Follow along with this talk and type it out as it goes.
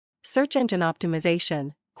Search engine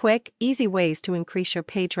optimization: quick, easy ways to increase your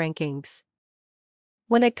page rankings.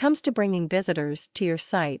 When it comes to bringing visitors to your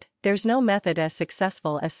site, there's no method as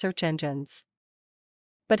successful as search engines.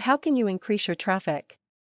 But how can you increase your traffic?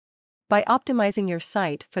 By optimizing your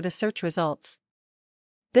site for the search results.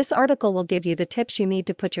 This article will give you the tips you need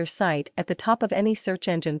to put your site at the top of any search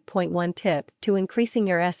engine. Point 1: tip to increasing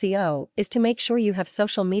your SEO is to make sure you have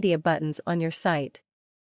social media buttons on your site.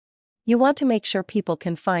 You want to make sure people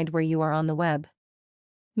can find where you are on the web.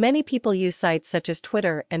 Many people use sites such as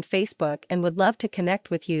Twitter and Facebook and would love to connect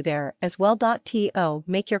with you there as well. To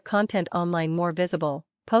make your content online more visible,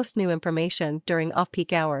 post new information during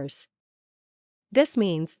off-peak hours. This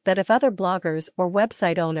means that if other bloggers or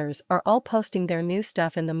website owners are all posting their new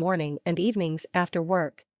stuff in the morning and evenings after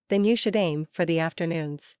work, then you should aim for the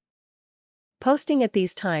afternoons. Posting at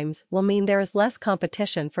these times will mean there is less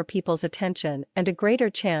competition for people's attention and a greater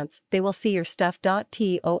chance they will see your stuff. To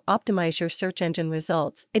optimize your search engine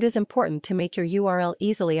results, it is important to make your URL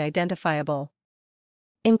easily identifiable.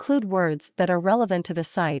 Include words that are relevant to the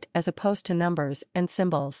site as opposed to numbers and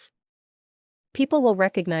symbols. People will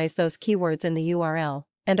recognize those keywords in the URL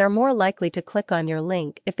and are more likely to click on your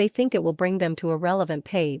link if they think it will bring them to a relevant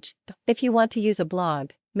page. If you want to use a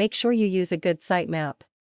blog, make sure you use a good sitemap.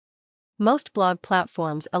 Most blog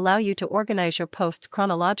platforms allow you to organize your posts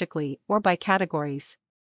chronologically or by categories.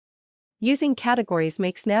 Using categories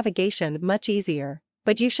makes navigation much easier,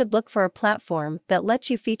 but you should look for a platform that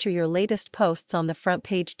lets you feature your latest posts on the front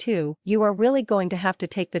page too. You are really going to have to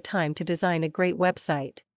take the time to design a great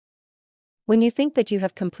website. When you think that you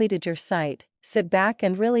have completed your site, sit back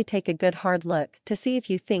and really take a good hard look to see if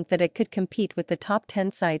you think that it could compete with the top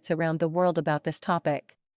 10 sites around the world about this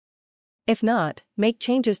topic. If not, make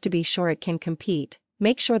changes to be sure it can compete.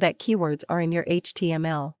 Make sure that keywords are in your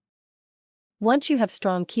HTML. Once you have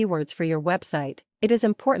strong keywords for your website, it is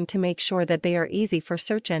important to make sure that they are easy for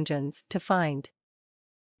search engines to find.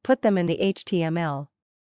 Put them in the HTML.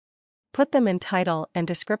 Put them in title and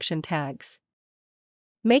description tags.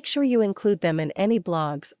 Make sure you include them in any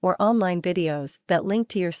blogs or online videos that link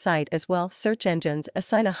to your site as well. Search engines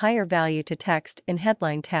assign a higher value to text in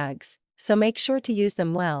headline tags, so make sure to use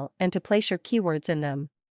them well and to place your keywords in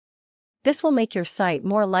them. This will make your site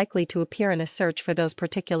more likely to appear in a search for those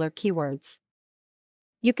particular keywords.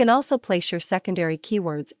 You can also place your secondary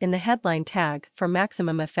keywords in the headline tag for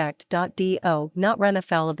maximum effect. Do not run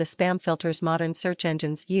afoul of the spam filters modern search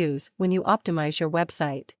engines use when you optimize your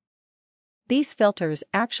website. These filters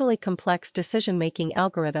actually complex decision-making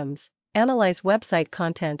algorithms, analyze website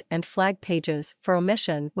content and flag pages for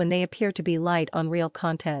omission when they appear to be light on real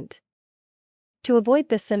content. To avoid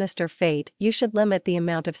this sinister fate, you should limit the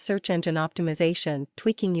amount of search engine optimization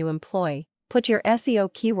tweaking you employ. Put your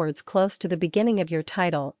SEO keywords close to the beginning of your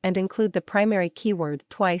title and include the primary keyword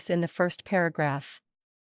twice in the first paragraph.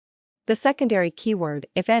 The secondary keyword,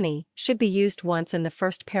 if any, should be used once in the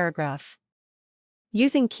first paragraph.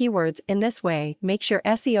 Using keywords in this way makes your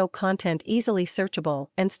SEO content easily searchable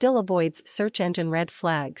and still avoids search engine red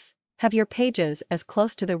flags. Have your pages as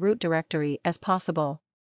close to the root directory as possible.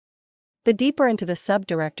 The deeper into the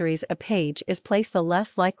subdirectories a page is placed, the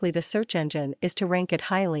less likely the search engine is to rank it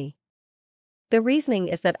highly. The reasoning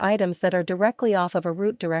is that items that are directly off of a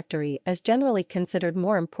root directory is generally considered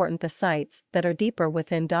more important. The sites that are deeper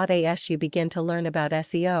within. As you begin to learn about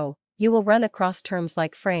SEO, you will run across terms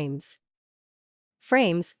like frames.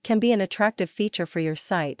 Frames can be an attractive feature for your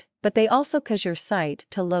site, but they also cause your site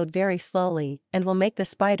to load very slowly and will make the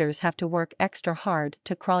spiders have to work extra hard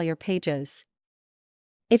to crawl your pages.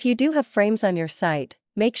 If you do have frames on your site,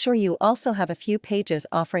 make sure you also have a few pages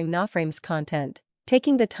offering no-frames content.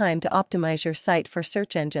 Taking the time to optimize your site for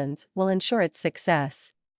search engines will ensure its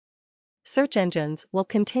success. Search engines will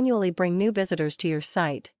continually bring new visitors to your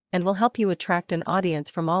site and will help you attract an audience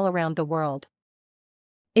from all around the world.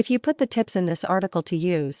 If you put the tips in this article to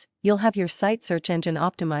use, you'll have your site search engine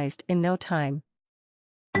optimized in no time.